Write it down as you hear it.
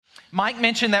Mike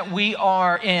mentioned that we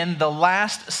are in the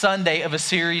last Sunday of a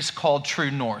series called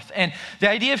True North. And the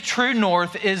idea of True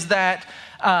North is that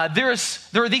there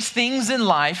are these things in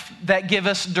life that give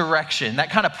us direction, that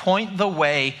kind of point the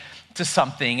way to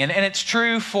something. And it's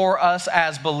true for us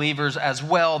as believers as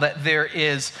well, that there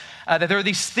are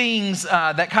these things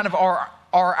that kind of are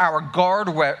our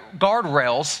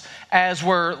guardrails as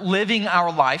we're living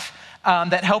our life,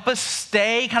 that help us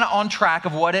stay kind of on track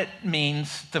of what it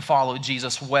means to follow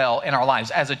Jesus well in our lives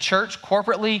as a church,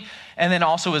 corporately, and then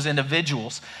also as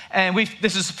individuals. And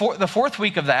this is the fourth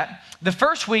week of that. The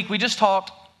first week, we just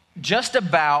talked just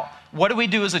about what do we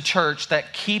do as a church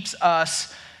that keeps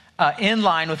us in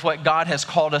line with what God has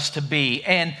called us to be.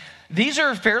 And these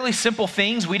are fairly simple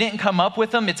things. We didn't come up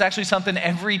with them. It's actually something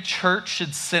every church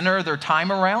should center their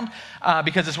time around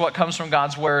because it's what comes from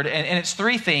God's word. And it's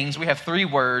three things. We have three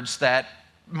words that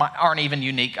aren't even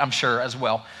unique, I'm sure, as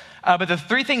well. But the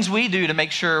three things we do to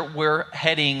make sure we're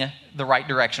heading the right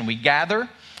direction. We gather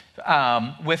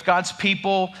with God's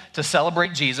people to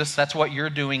celebrate Jesus. That's what you're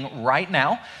doing right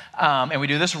now. And we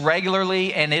do this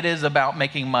regularly, and it is about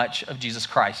making much of Jesus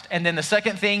Christ. And then the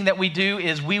second thing that we do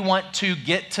is we want to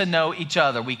get to know each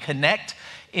other. We connect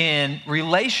in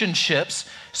relationships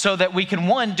so that we can,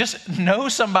 one, just know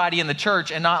somebody in the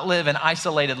church and not live an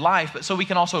isolated life, but so we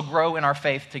can also grow in our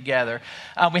faith together.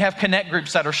 We have connect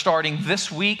groups that are starting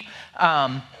this week,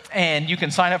 and you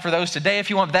can sign up for those today if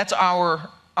you want. That's our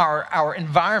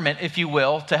environment, if you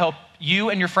will, to help you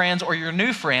and your friends or your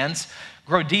new friends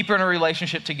grow deeper in a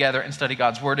relationship together and study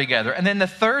God's word together. And then the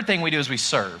third thing we do is we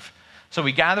serve. So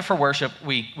we gather for worship,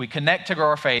 we connect to grow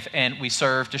our faith, and we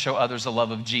serve to show others the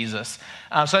love of Jesus.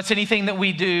 So that's anything that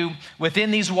we do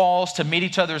within these walls to meet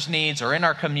each other's needs or in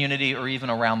our community or even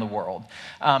around the world.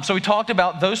 So we talked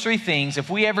about those three things. If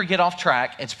we ever get off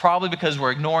track, it's probably because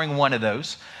we're ignoring one of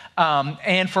those.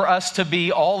 And for us to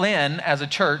be all in as a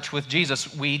church with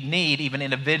Jesus, we need even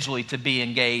individually to be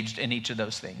engaged in each of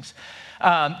those things.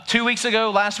 2 weeks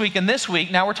ago, last week, and this week,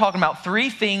 now we're talking about three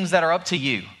things that are up to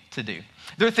you to do.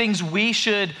 They're things we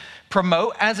should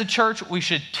promote as a church, we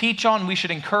should teach on, we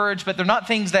should encourage, but they're not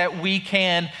things that we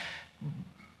can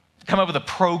come up with a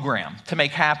program to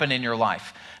make happen in your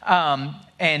life.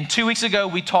 And 2 weeks ago,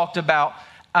 we talked about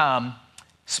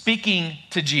speaking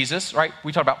to Jesus, right?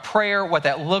 We talked about prayer, what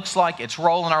that looks like, its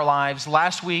role in our lives.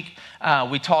 Last week,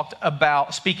 we talked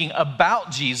about speaking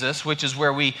about Jesus, which is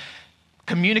where we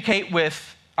communicate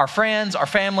with our friends, our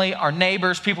family, our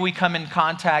neighbors, people we come in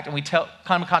contact with,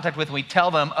 and we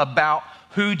tell them about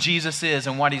who Jesus is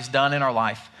and what he's done in our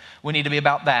life. We need to be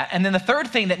about that. And then the third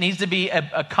thing that needs to be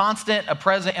a constant, a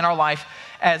present in our life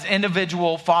as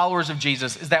individual followers of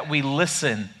Jesus is that we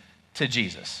listen to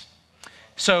Jesus.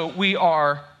 So we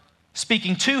are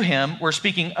speaking to him, we're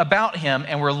speaking about him,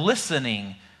 and we're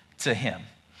listening to him.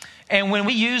 And when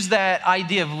we use that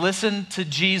idea of listen to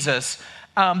Jesus,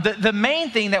 the main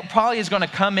thing that probably is going to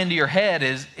come into your head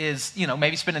is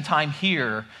maybe spending time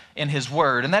here in his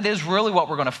word. And that is really what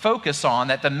we're going to focus on,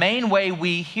 that the main way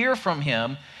we hear from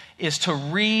him is to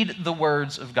read the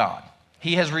words of God.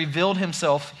 He has revealed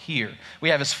himself here. We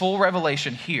have his full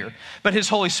revelation here. But his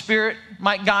Holy Spirit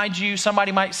might guide you.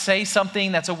 Somebody might say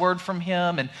something that's a word from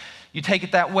him, and you take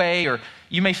it that way, or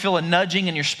you may feel a nudging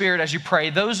in your spirit as you pray.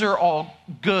 Those are all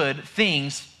good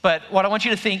things. But what I want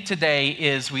you to think today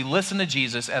is we listen to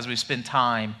Jesus as we spend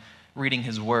time reading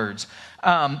his words.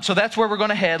 So that's where we're going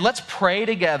to head. Let's pray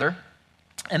together,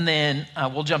 and then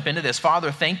we'll jump into this.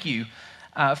 Father, thank you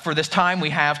for this time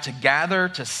we have to gather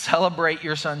to celebrate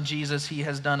your son, Jesus. He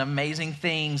has done amazing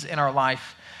things in our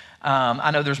life.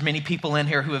 I know there's many people in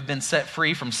here who have been set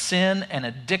free from sin and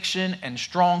addiction and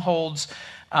strongholds,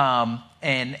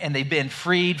 and they've been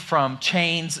freed from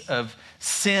chains of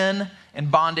sin and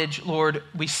bondage. Lord,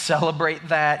 we celebrate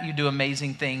that. You do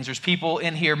amazing things. There's people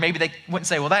in here, maybe they wouldn't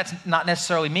say, well, that's not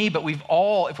necessarily me, but we've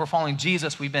all, if we're following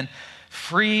Jesus, we've been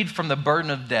freed from the burden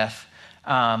of death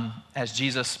as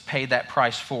Jesus paid that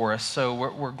price for us. So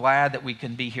we're glad that we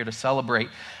can be here to celebrate.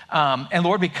 And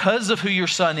Lord, because of who your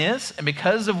son is and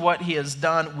because of what he has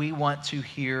done, we want to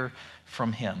hear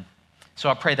from him. So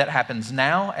I pray that happens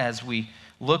now as we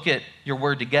look at your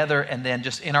word together and then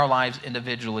just in our lives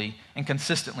individually and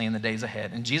consistently in the days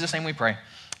ahead. In Jesus' name we pray.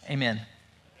 Amen.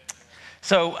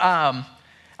 So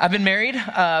I've been married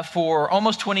for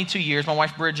almost 22 years. My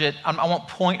wife, Bridget, I won't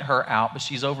point her out, but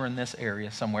she's over in this area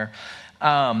somewhere.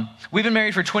 We've been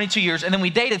married for 22 years, and then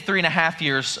we dated 3.5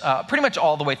 years, pretty much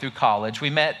all the way through college. We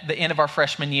met the end of our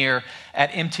freshman year at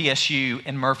MTSU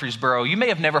in Murfreesboro. You may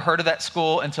have never heard of that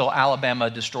school until Alabama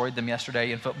destroyed them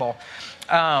yesterday in football.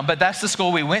 But that's the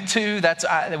school we went to.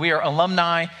 We are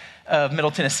alumni. of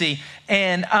Middle Tennessee.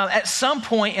 And at some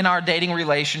point in our dating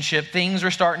relationship, things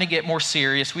were starting to get more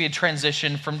serious. We had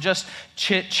transitioned from just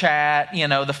chit chat,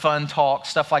 the fun talk,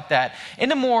 stuff like that,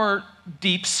 into more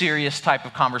deep, serious type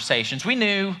of conversations. We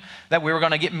knew that we were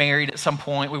going to get married at some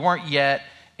point. We weren't yet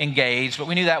engaged, but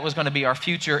we knew that was going to be our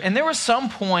future. And there was some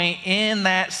point in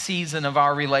that season of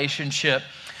our relationship,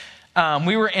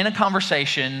 we were in a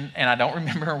conversation, and I don't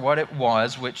remember what it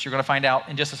was, which you're going to find out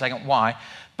in just a second why.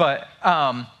 But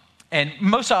and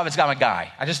most of it's got a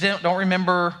guy. I just don't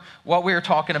remember what we were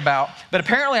talking about. But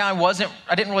apparently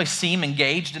I didn't really seem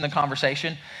engaged in the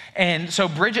conversation. And so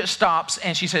Bridget stops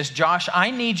and she says, "Josh, I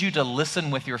need you to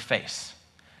listen with your face."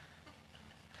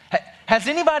 Has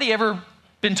anybody ever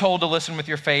been told to listen with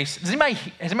your face? Has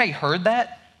anybody heard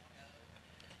that?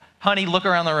 Honey, look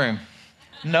around the room.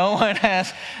 No one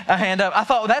has a hand up. I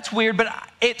thought, well, that's weird, but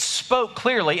it spoke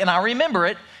clearly, and I remember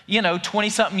it,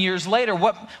 20-something years later.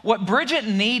 What Bridget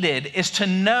needed is to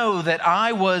know that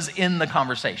I was in the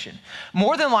conversation.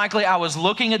 More than likely, I was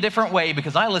looking a different way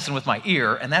because I listened with my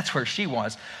ear, and that's where she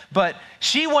was. But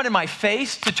she wanted my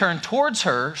face to turn towards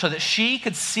her so that she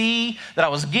could see that I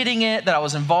was getting it, that I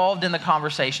was involved in the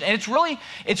conversation. And it's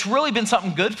really been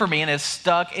something good for me, and it's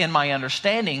stuck in my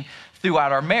understanding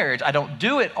throughout our marriage. I don't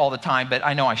do it all the time, but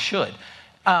I know I should.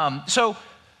 So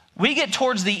we get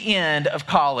towards the end of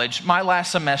college, my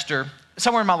last semester,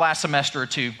 somewhere in my last semester or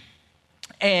two,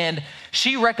 and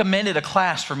she recommended a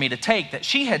class for me to take that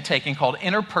she had taken called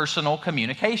interpersonal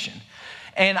communication.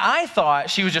 And I thought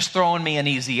she was just throwing me an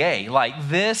easy A. Like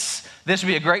this would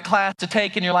be a great class to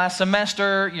take in your last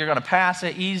semester. You're going to pass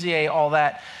it, easy A, all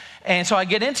that. And so I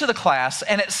get into the class,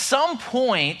 and at some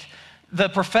point, the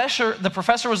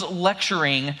professor was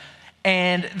lecturing,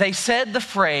 and they said the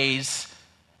phrase,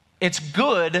 "It's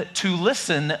good to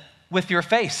listen with your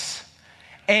face."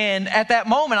 And at that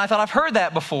moment, I thought, I've heard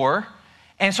that before,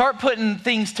 and start putting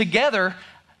things together.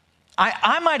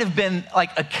 I might have been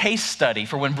like a case study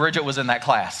for when Bridget was in that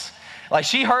class. Like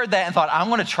she heard that and thought, I'm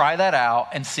going to try that out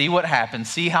and see what happens,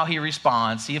 see how he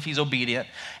responds, see if he's obedient.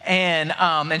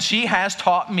 And she has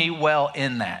taught me well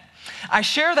in that. I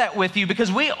share that with you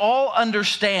because we all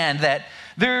understand that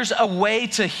there's a way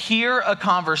to hear a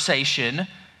conversation,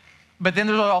 but then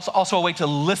there's also a way to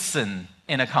listen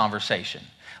in a conversation.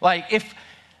 Like if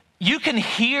you can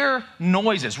hear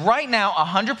noises. Right now,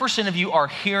 100% of you are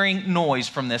hearing noise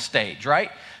from this stage,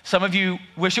 right? Some of you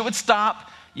wish it would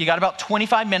stop. You got about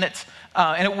 25 minutes,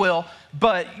 and it will.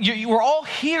 But we're all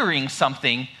hearing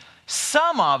something.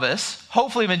 Some of us,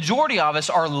 hopefully a majority of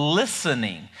us, are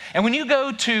listening. And when you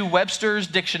go to Webster's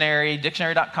Dictionary,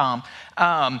 dictionary.com,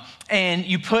 and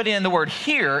you put in the word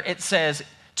hear, it says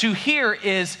to hear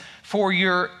is for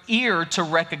your ear to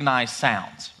recognize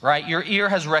sounds, right? Your ear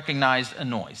has recognized a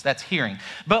noise. That's hearing.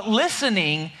 But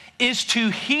listening is to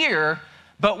hear,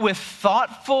 but with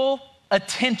thoughtful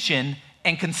attention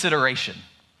and consideration.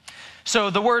 So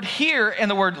the word hear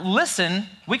and the word listen,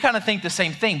 we kind of think the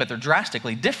same thing, but they're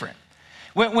drastically different.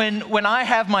 When I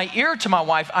have my ear to my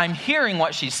wife, I'm hearing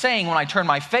what she's saying. When I turn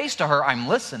my face to her, I'm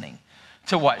listening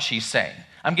to what she's saying.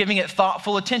 I'm giving it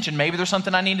thoughtful attention. Maybe there's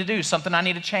something I need to do, something I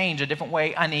need to change, a different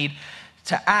way I need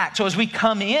to act. So as we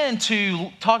come into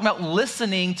talking about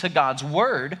listening to God's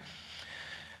word,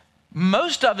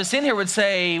 most of us in here would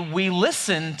say we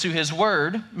listen to his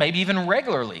word, maybe even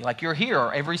regularly, like you're here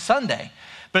or every Sunday.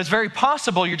 But it's very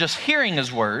possible you're just hearing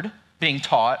his word being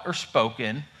taught or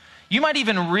spoken. You might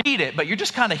even read it, but you're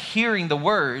just kind of hearing the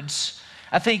words.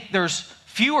 I think there's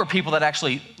fewer people that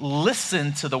actually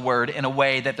listen to the word in a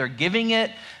way that they're giving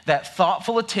it that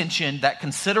thoughtful attention, that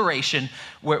consideration,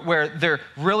 where they're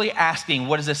really asking,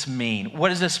 what does this mean? What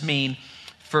does this mean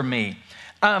for me?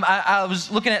 I was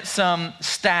looking at some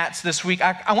stats this week.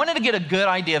 I wanted to get a good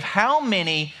idea of how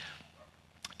many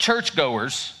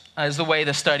churchgoers, is the way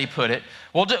the study put it.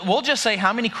 We'll just say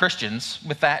how many Christians,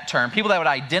 with that term, people that would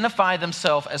identify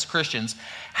themselves as Christians,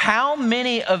 how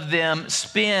many of them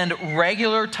spend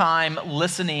regular time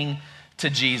listening to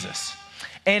Jesus?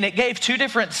 And it gave two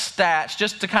different stats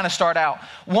just to kind of start out.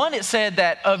 One, it said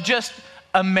that of just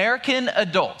American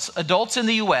adults in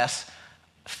the U.S.,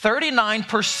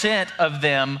 39% of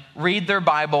them read their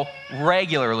Bible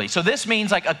regularly. So this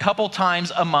means like a couple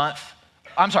times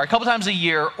a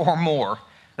year or more.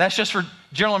 That's just for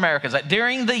general Americans. That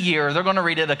during the year, they're going to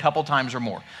read it a couple times or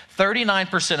more.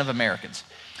 39% of Americans.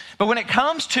 But when it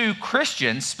comes to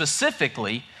Christians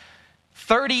specifically,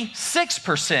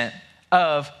 36%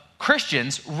 of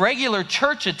Christians, regular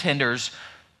church attenders,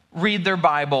 read their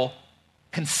Bible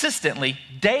consistently,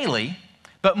 daily,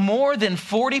 but more than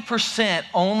 40%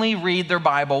 only read their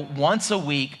Bible once a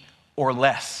week or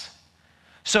less.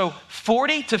 So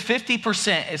 40 to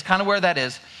 50% is kind of where that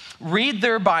is, read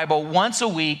their Bible once a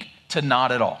week to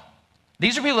not at all.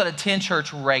 These are people that attend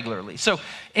church regularly. So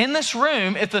in this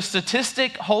room, if the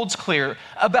statistic holds clear,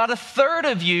 about a third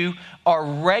of you are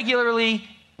regularly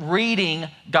reading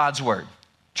God's word,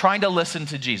 trying to listen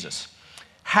to Jesus.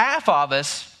 Half of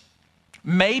us,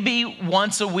 maybe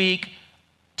once a week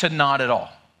to not at all.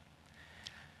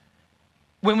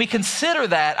 When we consider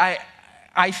that,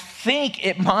 I think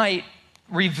it might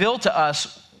reveal to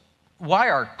us why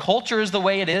our culture is the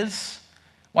way it is,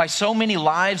 why so many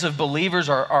lives of believers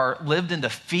are lived in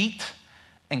defeat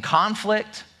and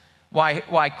conflict,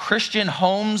 why Christian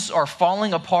homes are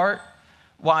falling apart,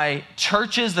 why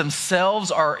churches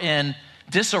themselves are in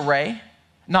disarray,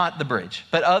 not the Bridge,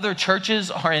 but other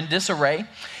churches are in disarray.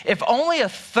 If only a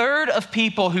third of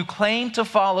people who claim to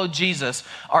follow Jesus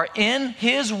are in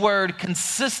his word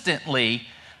consistently,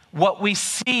 what we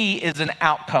see is an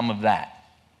outcome of that.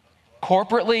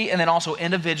 Corporately and then also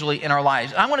individually in our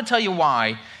lives. And I want to tell you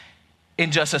why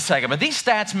in just a second. But these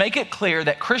stats make it clear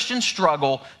that Christians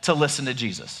struggle to listen to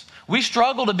Jesus. We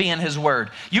struggle to be in his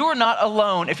word. You are not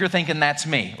alone if you're thinking that's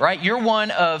me, right? You're one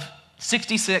of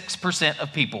 66%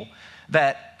 of people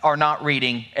that are not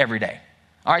reading every day.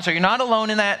 All right, so you're not alone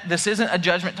in that. This isn't a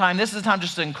judgment time. This is a time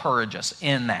just to encourage us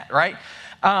in that, right?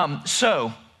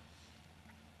 So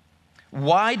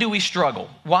why do we struggle?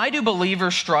 Why do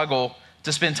believers struggle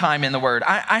to spend time in the Word?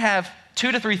 I have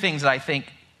 2 to 3 things that I think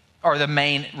are the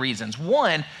main reasons.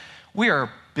 One, we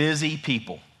are busy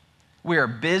people. We are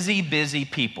busy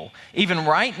people. Even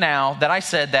right now that I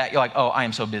said that, you're like, oh, I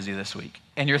am so busy this week.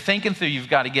 And you're thinking through, you've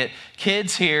got to get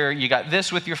kids here, you got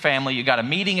this with your family, you got a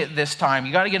meeting at this time,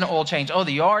 you got to get an oil change, oh,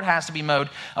 the yard has to be mowed,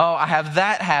 oh, I have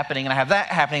that happening, and I have that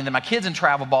happening, then my kid's in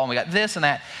travel ball, and we got this and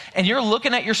that. And you're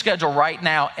looking at your schedule right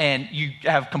now, and you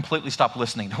have completely stopped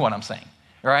listening to what I'm saying.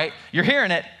 Right? You're hearing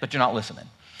it, but you're not listening.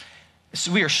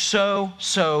 So we are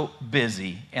so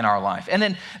busy in our life. And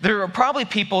then there are probably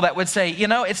people that would say,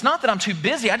 it's not that I'm too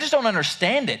busy, I just don't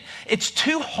understand it. It's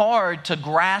too hard to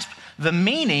grasp the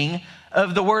meaning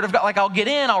of the word of God. Like I'll get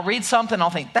in, I'll read something,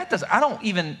 I'll think,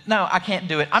 I can't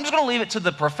do it. I'm just gonna leave it to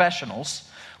the professionals,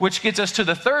 which gets us to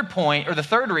the third point, or the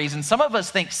third reason. Some of us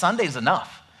think Sunday's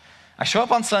enough. I show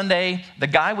up on Sunday, the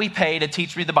guy we pay to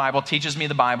teach me the Bible teaches me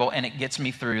the Bible, and it gets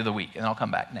me through the week, and I'll come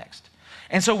back next.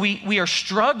 And so we are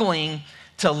struggling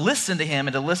to listen to him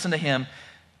and to listen to him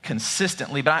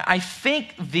consistently. But I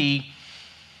think the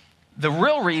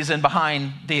real reason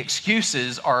behind the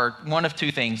excuses are one of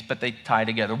 2 things, but they tie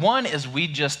together. One is we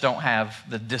just don't have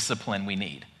the discipline we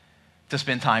need to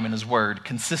spend time in his word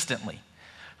consistently,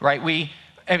 right?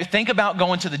 Think about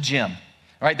going to the gym.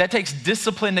 Right, that takes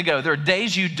discipline to go. There are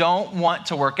days you don't want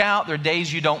to work out. There are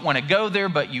days you don't want to go there,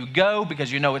 but you go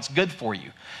because you know it's good for you.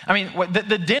 I mean,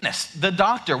 the dentist, the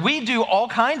doctor, we do all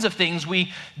kinds of things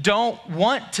we don't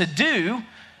want to do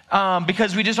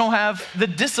because we just don't have the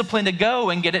discipline to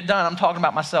go and get it done. I'm talking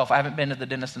about myself. I haven't been to the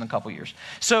dentist in a couple years.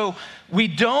 So we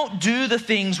don't do the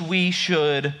things we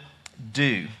should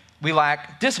do. We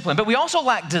lack discipline, but we also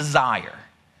lack desire.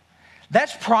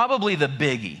 That's probably the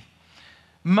biggie.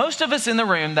 Most of us in the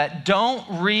room that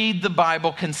don't read the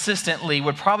Bible consistently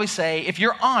would probably say, if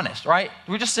you're honest, right?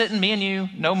 We're just sitting, me and you,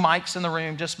 no mics in the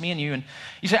room, just me and you. And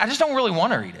you say, I just don't really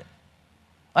want to read it.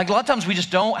 Like a lot of times we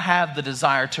just don't have the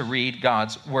desire to read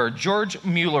God's word. George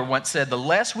Mueller once said, the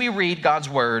less we read God's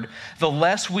word, the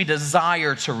less we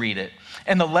desire to read it.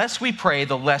 And the less we pray,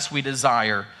 the less we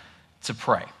desire to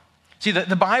pray. See,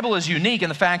 the Bible is unique in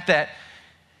the fact that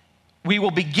we will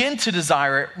begin to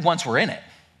desire it once we're in it.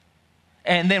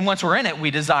 And then once we're in it,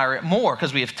 we desire it more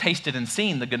because we have tasted and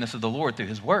seen the goodness of the Lord through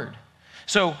his word.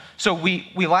 So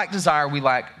we lack desire, we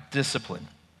lack discipline.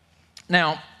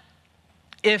 Now,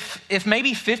 if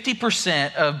maybe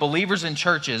 50% of believers in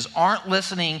churches aren't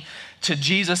listening to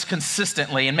Jesus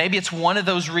consistently, and maybe it's one of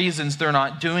those reasons they're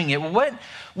not doing it, what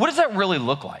does that really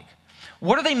look like?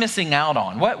 What are they missing out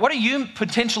on? What are you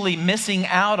potentially missing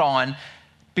out on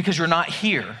because you're not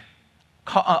here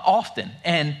often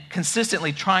and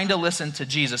consistently trying to listen to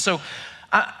Jesus? So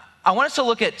I want us to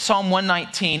look at Psalm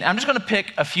 119. I'm just going to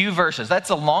pick a few verses. That's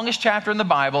the longest chapter in the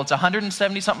Bible. It's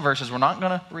 170-something verses. We're not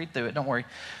going to read through it, don't worry.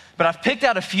 But I've picked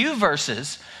out a few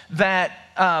verses that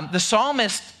the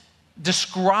psalmist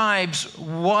describes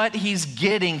what he's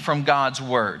getting from God's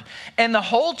word. And the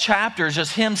whole chapter is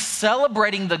just him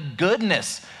celebrating the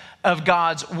goodness of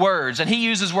God's words. And he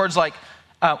uses words like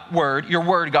your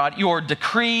word, God, your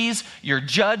decrees, your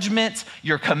judgments,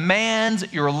 your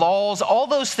commands, your laws, all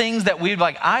those things that we'd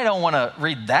like, I don't want to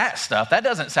read that stuff. That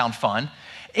doesn't sound fun.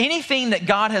 anything that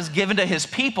God has given to his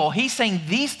people, he's saying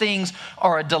these things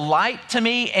are a delight to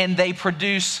me and they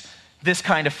produce this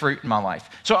kind of fruit in my life.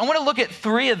 So I want to look at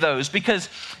 3 of those because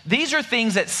these are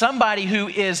things that somebody who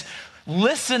is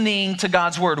listening to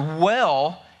God's word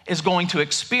well is going to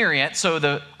experience. So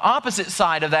the opposite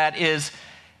side of that is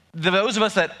those of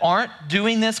us that aren't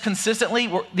doing this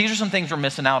consistently, these are some things we're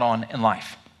missing out on in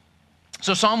life.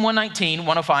 So Psalm 119,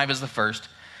 105 is the first.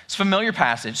 It's a familiar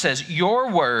passage. It says,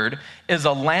 your word is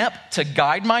a lamp to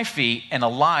guide my feet and a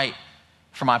light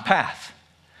for my path.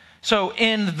 So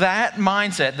in that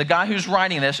mindset, the guy who's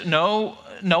writing this, no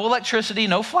electricity,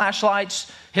 no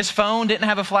flashlights. His phone didn't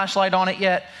have a flashlight on it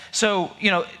yet. So,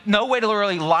 no way to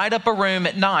really light up a room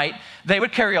at night. They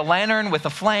would carry a lantern with a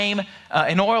flame,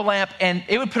 an oil lamp, and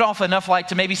it would put off enough light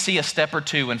to maybe see a step or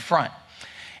 2 in front.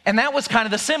 And that was kind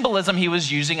of the symbolism he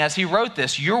was using as he wrote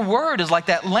this. Your word is like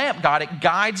that lamp, God. It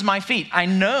guides my feet. I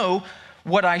know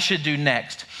what I should do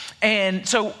next. And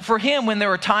so for him, when there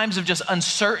were times of just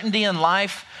uncertainty in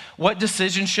life, what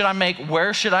decisions should I make?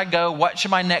 Where should I go? What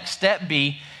should my next step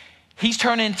be? He's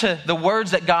turning to the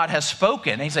words that God has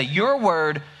spoken. And he's like, your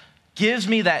word gives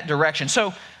me that direction.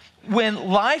 So when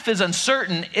life is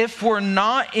uncertain, if we're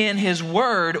not in his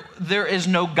word, there is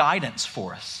no guidance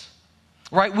for us,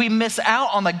 right? We miss out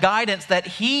on the guidance that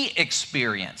he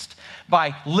experienced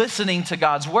by listening to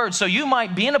God's word. So you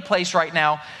might be in a place right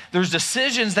now, there's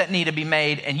decisions that need to be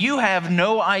made, and you have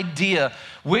no idea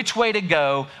which way to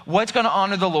go, what's going to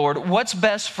honor the Lord, what's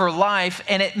best for life,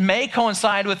 and it may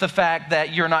coincide with the fact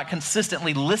that you're not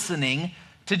consistently listening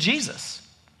to Jesus.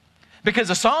 Because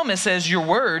the psalmist says, your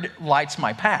word lights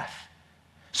my path.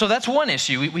 So that's one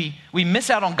issue. We miss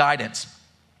out on guidance.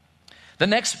 The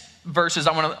next verses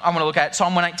I want to look at,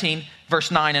 Psalm 119,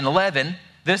 verse 9 and 11.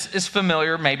 This is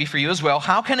familiar maybe for you as well.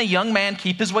 How can a young man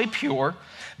keep his way pure?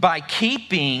 By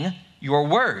keeping your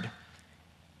word.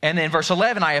 And then verse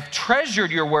 11, I have treasured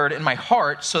your word in my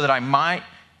heart so that I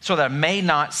may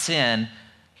not sin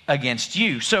against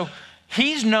you. So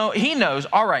he knows,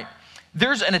 all right,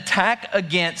 there's an attack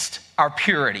against our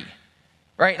purity,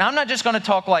 right? And I'm not just going to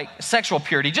talk like sexual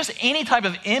purity, just any type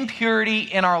of impurity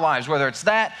in our lives, whether it's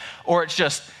that or it's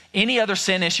just any other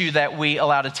sin issue that we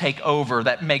allow to take over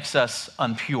that makes us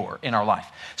impure in our life.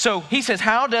 So he says,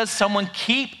 how does someone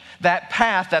keep that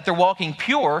path that they're walking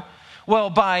pure? Well,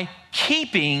 by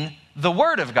keeping the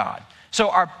word of God.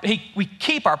 So we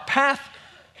keep our path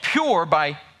pure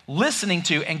by listening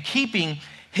to and keeping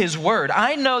his word.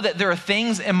 I know that there are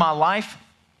things in my life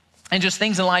and just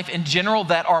things in life in general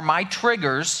that are my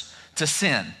triggers to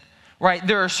sin. Right?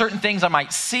 There are certain things I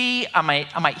might see, I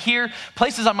might hear,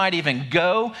 places I might even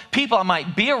go, people I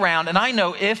might be around, and I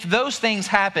know if those things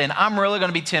happen, I'm really going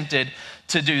to be tempted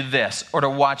to do this or to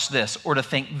watch this or to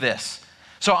think this.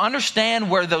 So I understand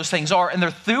where those things are, and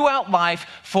they're throughout life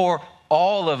for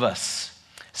all of us.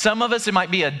 Some of us, it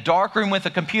might be a dark room with a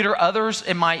computer. Others,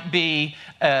 it might be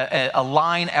a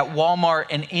line at Walmart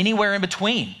and anywhere in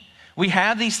between. We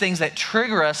have these things that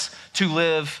trigger us to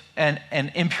live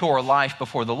an impure life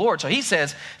before the Lord. So he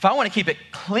says, if I want to keep it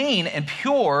clean and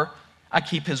pure, I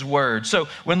keep his word. So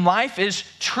when life is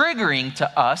triggering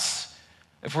to us,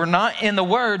 if we're not in the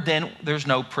word, then there's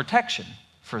no protection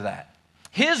for that.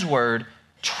 His word,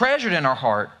 treasured in our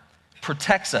heart,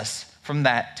 protects us from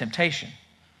that temptation.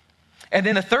 And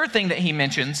then the third thing that he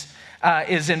mentions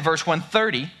is in verse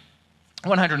 130,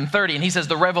 and he says,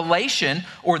 the revelation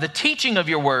or the teaching of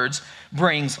your words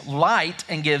brings light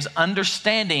and gives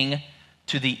understanding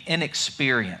to the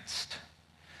inexperienced.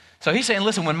 So he's saying,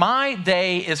 listen, when my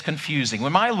day is confusing,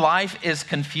 when my life is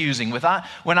confusing,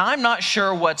 when I'm not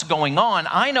sure what's going on,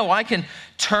 I know I can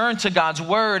turn to God's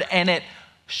word and it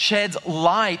sheds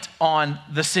light on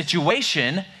the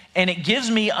situation and it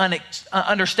gives me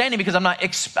understanding because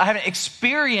I haven't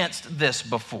experienced this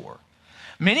before.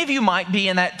 Many of you might be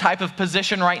in that type of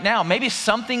position right now. Maybe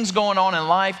something's going on in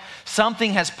life,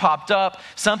 something has popped up,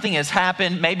 something has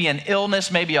happened, maybe an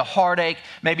illness, maybe a heartache,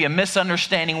 maybe a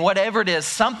misunderstanding, whatever it is,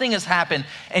 something has happened,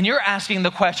 and you're asking the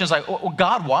questions like, well,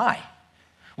 God, why?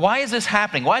 Why is this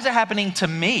happening? Why is it happening to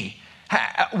me?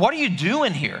 What are you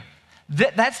doing here?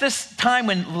 That's this time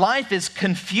when life is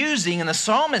confusing, and the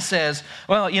psalmist says,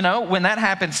 well, when that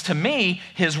happens to me,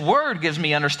 his word gives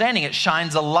me understanding. It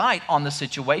shines a light on the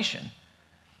situation.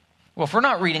 Well, if we're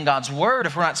not reading God's word,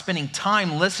 if we're not spending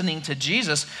time listening to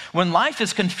Jesus, when life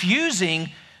is confusing,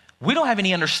 we don't have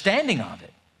any understanding of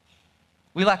it.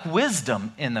 We lack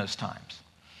wisdom in those times.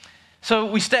 So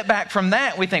we step back from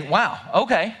that, we think, wow,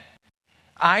 okay,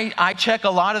 I check a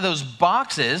lot of those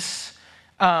boxes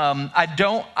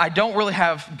I don't really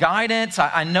have guidance.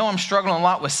 I know I'm struggling a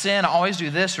lot with sin. I always do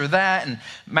this or that. And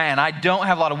man, I don't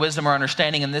have a lot of wisdom or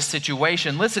understanding in this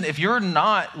situation. Listen, if you're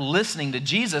not listening to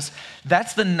Jesus,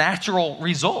 that's the natural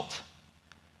result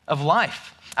of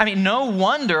life. I mean, no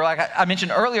wonder, like I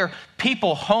mentioned earlier,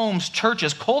 people, homes,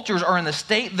 churches, cultures are in the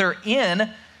state they're in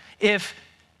if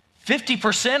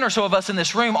 50% or so of us in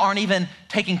this room aren't even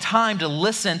taking time to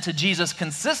listen to Jesus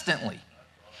consistently.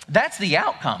 That's the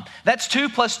outcome. That's 2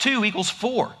 + 2 =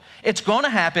 4. It's going to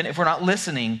happen if we're not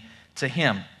listening to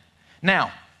him.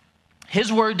 Now,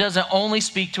 his word doesn't only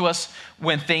speak to us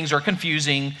when things are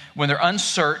confusing, when they're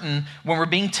uncertain, when we're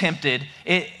being tempted.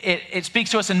 It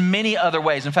speaks to us in many other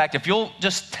ways. In fact, if you'll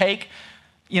just take,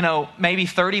 maybe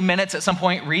 30 minutes at some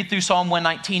point, read through Psalm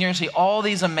 119, you're going to see all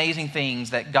these amazing things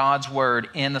that God's word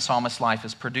in the psalmist's life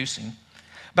is producing.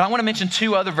 But I want to mention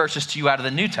 2 other verses to you out of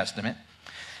the New Testament.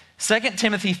 2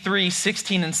 Timothy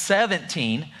 3:16 and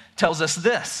 17 tells us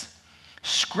this: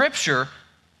 Scripture,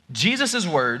 Jesus'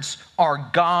 words,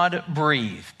 are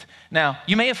God-breathed. Now,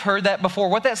 you may have heard that before.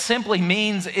 What that simply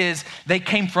means is they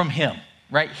came from him,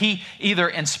 right? He either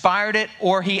inspired it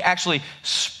or he actually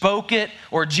spoke it,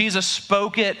 or Jesus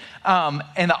spoke it,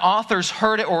 and the authors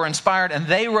heard it or were inspired and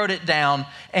they wrote it down,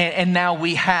 and now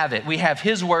we have it. We have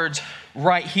his words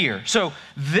right here. So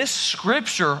this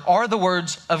Scripture are the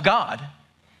words of God.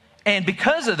 And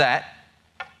because of that,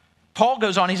 Paul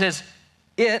goes on, he says,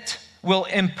 it will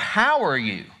empower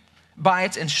you by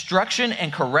its instruction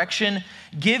and correction,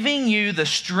 giving you the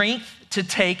strength to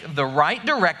take the right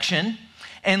direction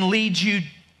and lead you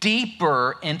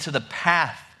deeper into the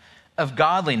path of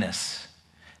godliness.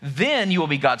 Then you will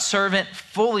be God's servant,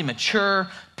 fully mature,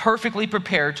 perfectly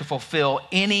prepared to fulfill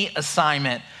any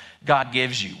assignment God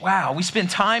gives you. Wow, we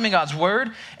spend time in God's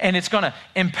word, and it's going to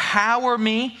empower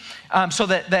me so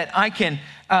that I can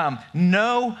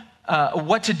know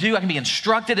what to do. I can be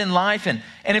instructed in life, and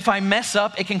if I mess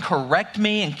up, it can correct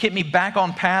me and get me back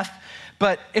on path.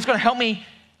 But it's going to help me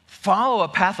follow a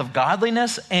path of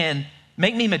godliness and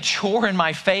make me mature in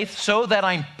my faith so that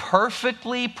I'm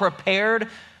perfectly prepared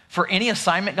for any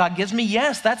assignment God gives me.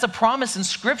 Yes, that's a promise in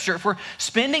Scripture. If we're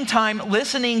spending time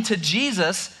listening to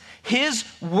Jesus, his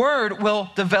word will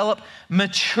develop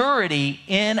maturity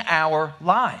in our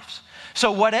lives.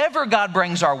 So whatever God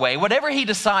brings our way, whatever he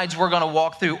decides we're going to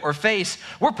walk through or face,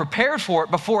 we're prepared for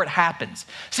it before it happens.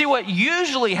 See, what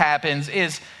usually happens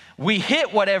is we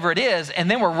hit whatever it is, and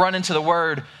then we're running to the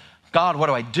word, God, what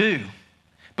do I do?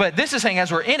 But this is saying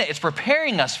as we're in it, it's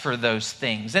preparing us for those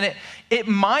things. And it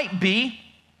might be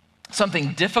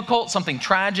something difficult, something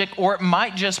tragic, or it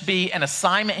might just be an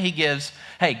assignment he gives.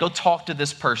 Hey, go talk to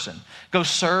this person. Go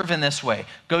serve in this way.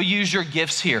 Go use your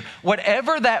gifts here.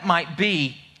 Whatever that might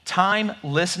be, time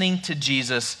listening to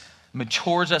Jesus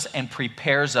matures us and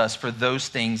prepares us for those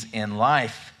things in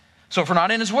life. So if we're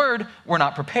not in his word, we're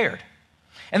not prepared.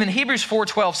 And then Hebrews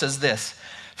 4:12 says this: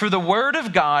 for the word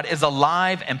of God is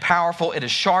alive and powerful. It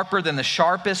is sharper than the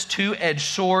sharpest two-edged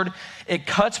sword. It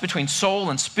cuts between soul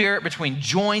and spirit, between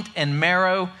joint and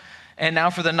marrow. And now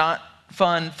for the not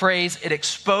fun phrase, it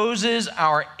exposes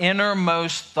our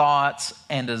innermost thoughts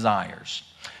and desires.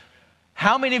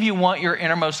 How many of you want your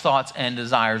innermost thoughts and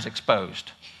desires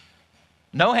exposed?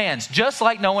 No hands, just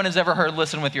like no one has ever heard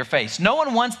listen with your face. No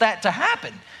one wants that to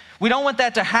happen. We don't want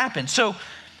that to happen.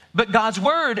 But God's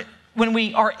word, when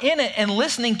we are in it and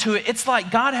listening to it, it's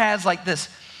like God has like this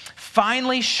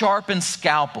finely sharpened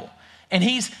scalpel, and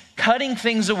he's cutting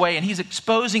things away and he's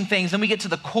exposing things. Then we get to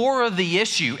the core of the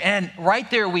issue, and right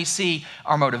there we see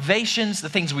our motivations, the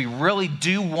things we really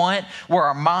do want, where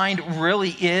our mind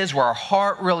really is, where our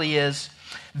heart really is.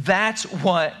 That's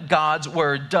what God's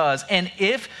word does. And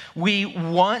if we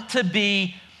want to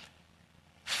be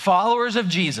followers of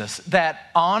Jesus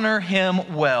that honor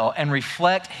him well and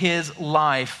reflect his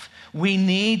life, we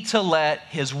need to let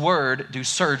his word do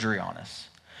surgery on us.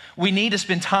 We need to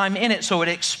spend time in it so it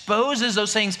exposes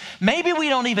those things maybe we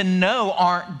don't even know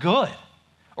aren't good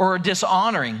or are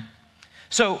dishonoring.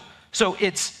 So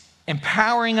it's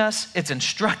empowering us, it's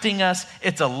instructing us,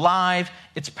 it's alive,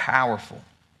 it's powerful.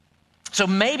 So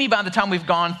maybe by the time we've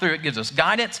gone through, it gives us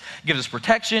guidance, it gives us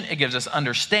protection, it gives us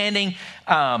understanding,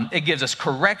 it gives us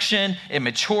correction, it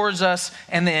matures us,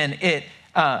 and then it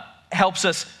helps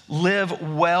us live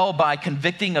well by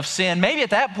convicting of sin. Maybe at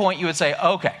that point you would say,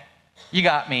 okay, you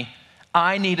got me.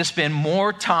 I need to spend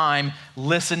more time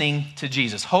listening to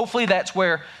Jesus. Hopefully that's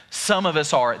where some of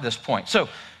us are at this point. So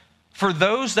for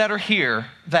those that are here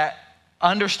that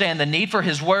understand the need for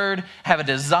his word, have a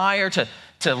desire to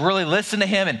really listen to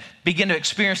him and begin to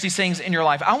experience these things in your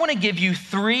life, I want to give you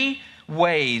 3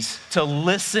 ways to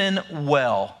listen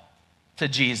well to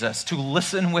Jesus, to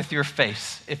listen with your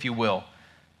face, if you will,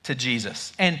 to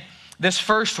Jesus. And this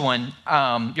first one,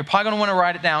 you're probably going to want to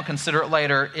write it down, consider it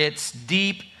later. It's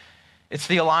deep, it's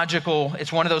theological,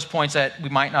 it's one of those points that we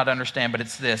might not understand, but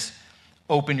it's this: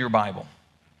 open your Bible.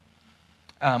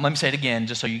 Let me say it again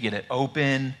just so you get it.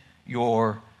 Open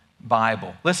your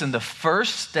Bible. Listen, the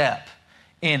first step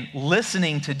in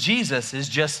listening to Jesus is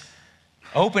just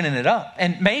opening it up.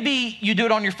 And maybe you do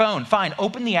it on your phone. Fine,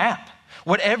 open the app.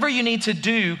 Whatever you need to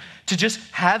do to just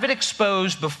have it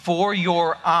exposed before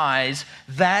your eyes,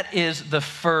 that is the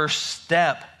first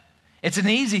step. It's an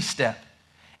easy step.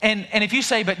 And if you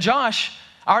say, but Josh,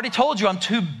 I already told you I'm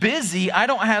too busy, I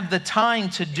don't have the time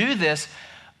to do this.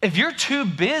 If you're too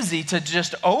busy to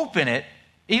just open it,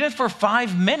 even for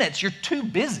 5 minutes, you're too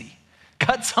busy.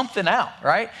 Cut something out,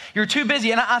 right? You're too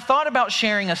busy. And I thought about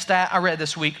sharing a stat I read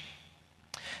this week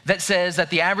that says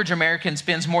that the average American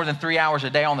spends more than 3 hours a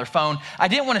day on their phone. I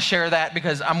didn't want to share that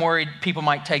because I'm worried people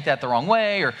might take that the wrong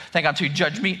way or think I'm too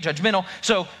judgmental.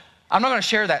 So I'm not going to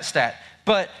share that stat.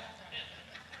 But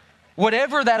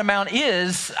whatever that amount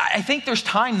is, I think there's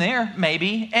time there,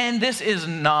 maybe. And this is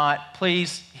not,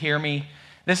 please hear me,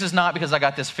 this is not because I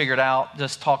got this figured out.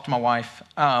 Just talk to my wife.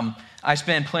 I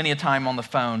spend plenty of time on the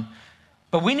phone.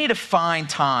 But we need to find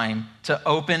time to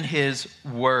open his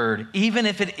word, even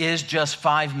if it is just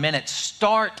 5 minutes.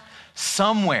 Start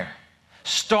somewhere.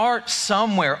 Start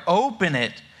somewhere. Open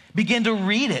it. Begin to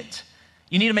read it.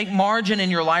 You need to make margin in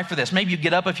your life for this. Maybe you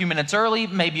get up a few minutes early.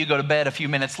 Maybe you go to bed a few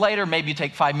minutes later. Maybe you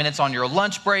take 5 minutes on your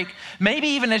lunch break. Maybe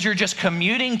even as you're just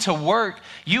commuting to work,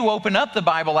 you open up the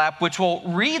Bible app, which will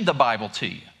read the Bible to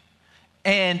you.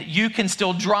 And you can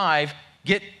still drive,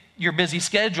 get your busy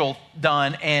schedule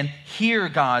done, and hear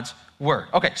God's word.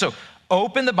 Okay, so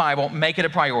open the Bible, make it a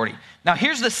priority. Now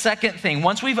here's the second thing.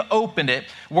 Once we've opened it,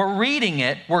 we're reading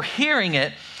it, we're hearing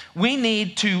it, we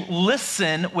need to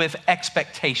listen with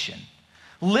expectation.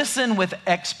 Listen with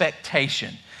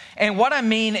expectation. And what I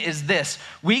mean is this: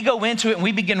 we go into it and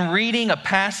we begin reading a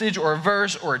passage or a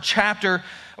verse or a chapter,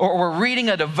 or we're reading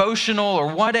a devotional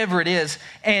or whatever it is,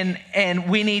 and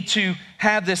we need to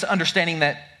have this understanding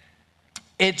that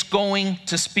it's going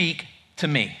to speak to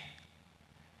me.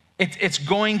 It's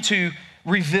going to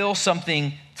reveal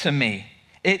something to me.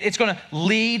 It's going to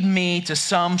lead me to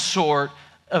some sort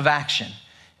of action.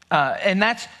 And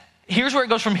here's where it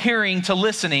goes from hearing to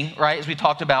listening, right? As we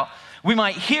talked about, we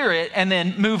might hear it and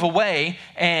then move away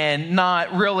and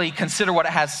not really consider what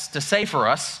it has to say for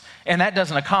us. And that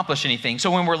doesn't accomplish anything.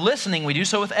 So when we're listening, we do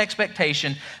so with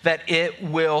expectation that it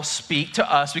will speak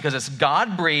to us because it's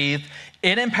God-breathed,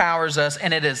 it empowers us,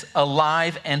 and it is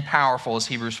alive and powerful, as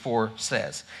Hebrews 4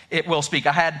 says. It will speak.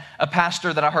 I had a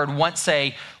pastor that I heard once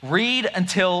say, read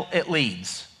until it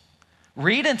leads.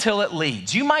 Read until it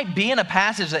leads. You might be in a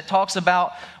passage that talks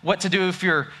about what to do if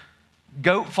your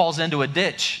goat falls into a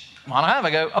ditch. Well, I don't have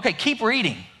a goat. Okay, keep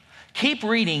reading. Keep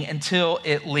reading until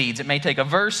it leads. It may take a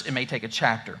verse, it may take a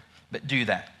chapter, but do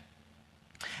that.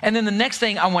 And then the next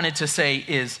thing I wanted to say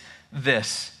is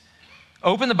this: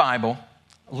 open the Bible,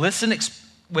 listen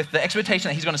with the expectation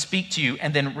that he's going to speak to you,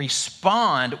 and then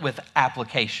respond with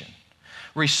application.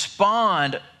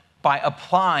 Respond by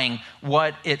applying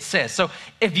what it says. So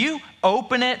if you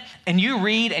open it and you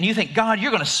read and you think, God,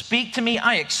 you're going to speak to me,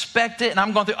 I expect it, and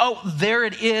I'm going through, oh, there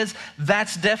it is.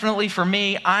 That's definitely for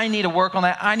me. I need to work on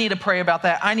that. I need to pray about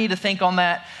that. I need to think on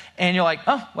that. And you're like,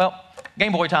 oh, well,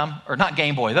 Game Boy time, or not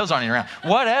Game Boy, those aren't even around.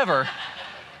 Whatever.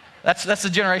 That's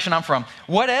the generation I'm from.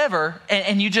 Whatever,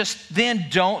 and you just then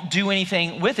don't do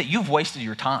anything with it. You've wasted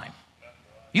your time.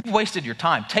 You've wasted your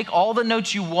time. Take all the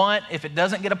notes you want. If it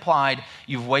doesn't get applied,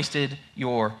 you've wasted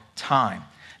your time.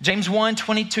 James 1,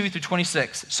 22 through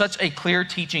 26, such a clear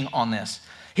teaching on this.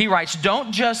 He writes,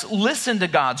 don't just listen to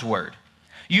God's word.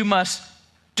 You must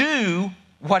do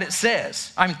what it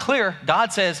says. I'm clear.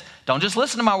 God says, don't just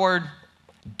listen to my word.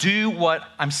 Do what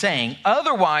I'm saying.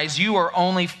 Otherwise, you are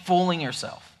only fooling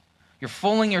yourself. You're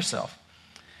fooling yourself.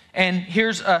 And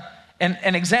here's an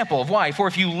example of why. For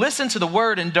if you listen to the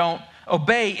word and don't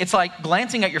obey, it's like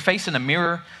glancing at your face in a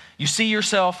mirror. You see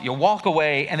yourself, you walk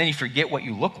away, and then you forget what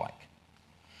you look like.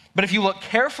 But if you look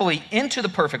carefully into the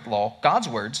perfect law, God's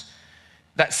words,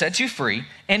 that sets you free,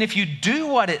 and if you do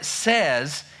what it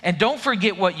says and don't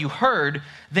forget what you heard,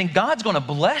 then God's going to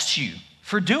bless you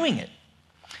for doing it.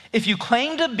 If you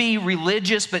claim to be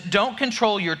religious but don't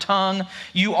control your tongue,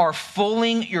 you are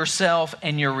fooling yourself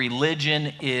and your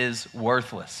religion is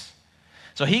worthless.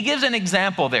 So he gives an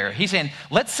example there. He's saying,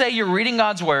 let's say you're reading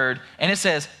God's word and it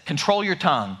says, control your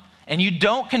tongue. And you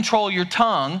don't control your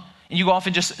tongue. and you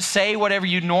often just say whatever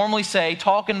you normally say,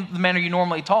 talk in the manner you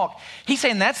normally talk. He's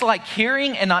saying that's like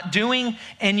hearing and not doing,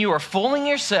 and you are fooling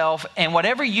yourself, and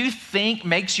whatever you think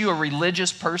makes you a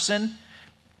religious person,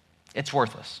 it's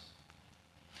worthless.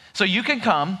 So you can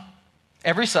come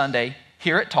every Sunday,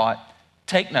 hear it taught,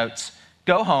 take notes,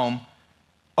 go home,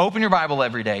 open your Bible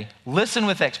every day, listen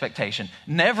with expectation,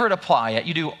 never apply it.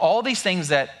 You do all these things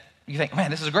that you think,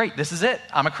 man, this is great. This is it.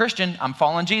 I'm a Christian. I'm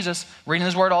following Jesus, reading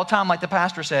his word all the time like the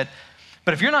pastor said.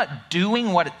 But if you're not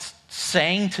doing what it's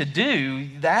saying to do,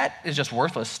 that is just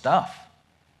worthless stuff.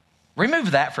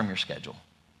 Remove that from your schedule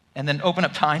and then open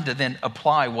up time to then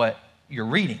apply what you're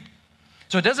reading.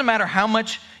 So it doesn't matter how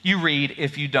much you read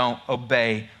if you don't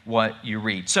obey what you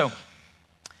read. So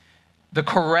the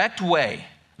correct way,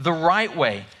 the right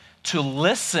way to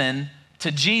listen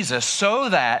to Jesus so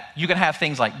that you can have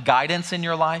things like guidance in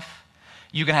your life,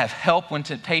 you can have help when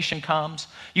temptation comes,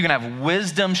 you can have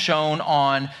wisdom shown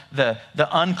on the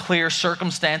unclear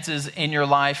circumstances in your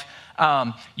life,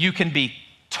 you can be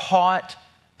taught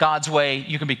God's way,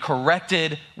 you can be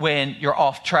corrected when you're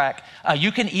off track,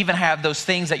 you can even have those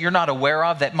things that you're not aware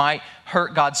of that might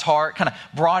hurt God's heart kind of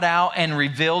brought out and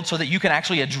revealed so that you can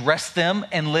actually address them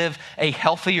and live a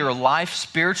healthier life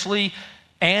spiritually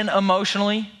and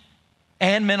emotionally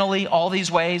and mentally, all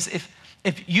these ways.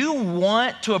 If you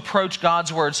want to approach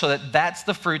God's word so that that's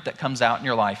the fruit that comes out in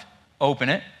your life, open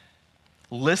it,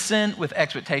 listen with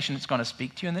expectation it's going to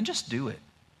speak to you, and then just do it.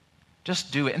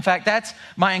 Just do it. In fact, that's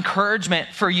my encouragement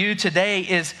for you today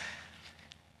is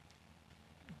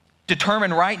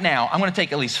determine right now, I'm going to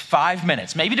take at least 5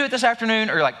 minutes. Maybe do it this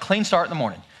afternoon or like clean start in the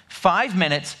morning. 5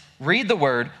 minutes, read the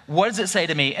word. What does it say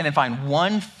to me? And then find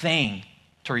one thing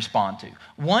to respond to.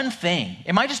 One thing.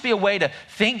 It might just be a way to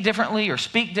think differently or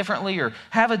speak differently or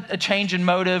have a change in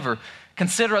motive or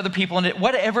consider other people in it.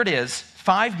 Whatever it is,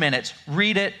 5 minutes,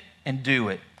 read it and do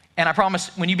it. And I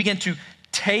promise when you begin to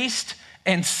taste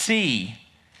and see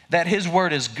that his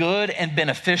word is good and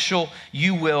beneficial,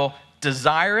 you will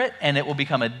desire it and it will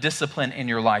become a discipline in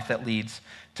your life that leads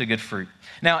to good fruit.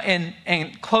 Now,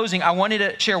 in closing, I wanted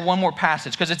to share one more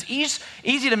passage because it's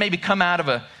easy to maybe come out of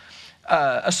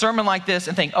a sermon like this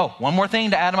and think, oh, one more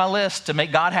thing to add to my list to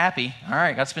make God happy. All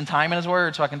right, got to spend time in his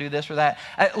word so I can do this or that.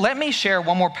 Let me share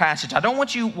one more passage. I don't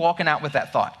want you walking out with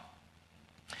that thought.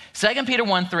 2 Peter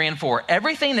 1, 3 and 4.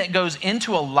 Everything that goes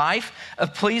into a life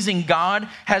of pleasing God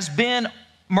has been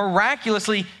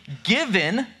miraculously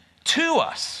given to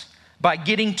us by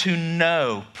getting to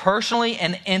know personally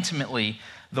and intimately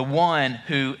the one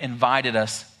who invited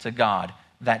us to God.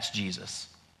 That's Jesus.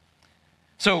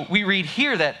 So we read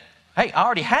here that, hey, I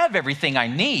already have everything I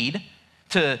need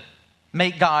to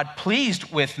make God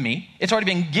pleased with me. It's already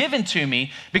been given to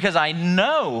me because I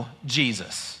know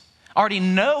Jesus. I already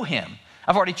know him.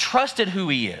 I've already trusted who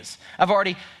he is. I've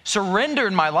already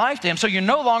surrendered my life to him. So you're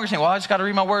no longer saying, well, I just got to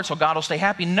read my word so God will stay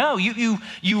happy. No, you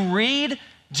read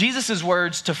Jesus'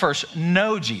 words to first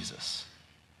know Jesus.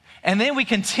 And then we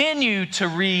continue to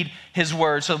read his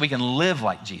word so that we can live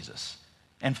like Jesus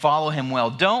and follow him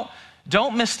well.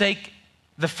 Don't mistake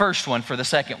the first one for the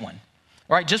second one.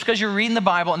 Right? Just because you're reading the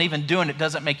Bible and even doing it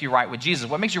doesn't make you right with Jesus.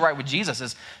 What makes you right with Jesus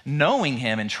is knowing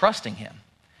him and trusting him.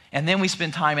 And then we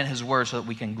spend time in his word so that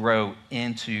we can grow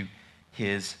into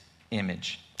his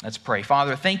image. Let's pray.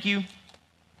 Father, thank you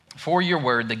for your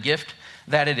word, the gift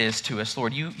that it is to us.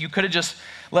 Lord, you could have just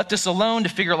left us alone to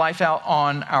figure life out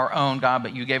on our own, God,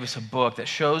 but you gave us a book that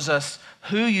shows us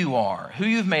who you are, who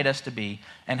you've made us to be,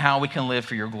 and how we can live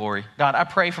for your glory. God, I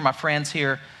pray for my friends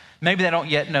here. Maybe they don't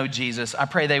yet know Jesus. I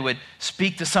pray they would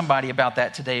speak to somebody about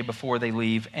that today before they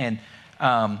leave and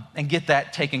get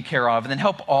that taken care of. And then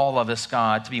help all of us,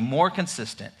 God, to be more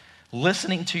consistent,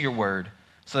 listening to your word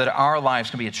so that our lives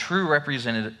can be a true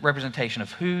representation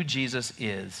of who Jesus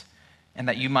is and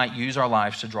that you might use our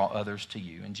lives to draw others to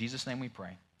you. In Jesus' name we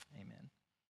pray.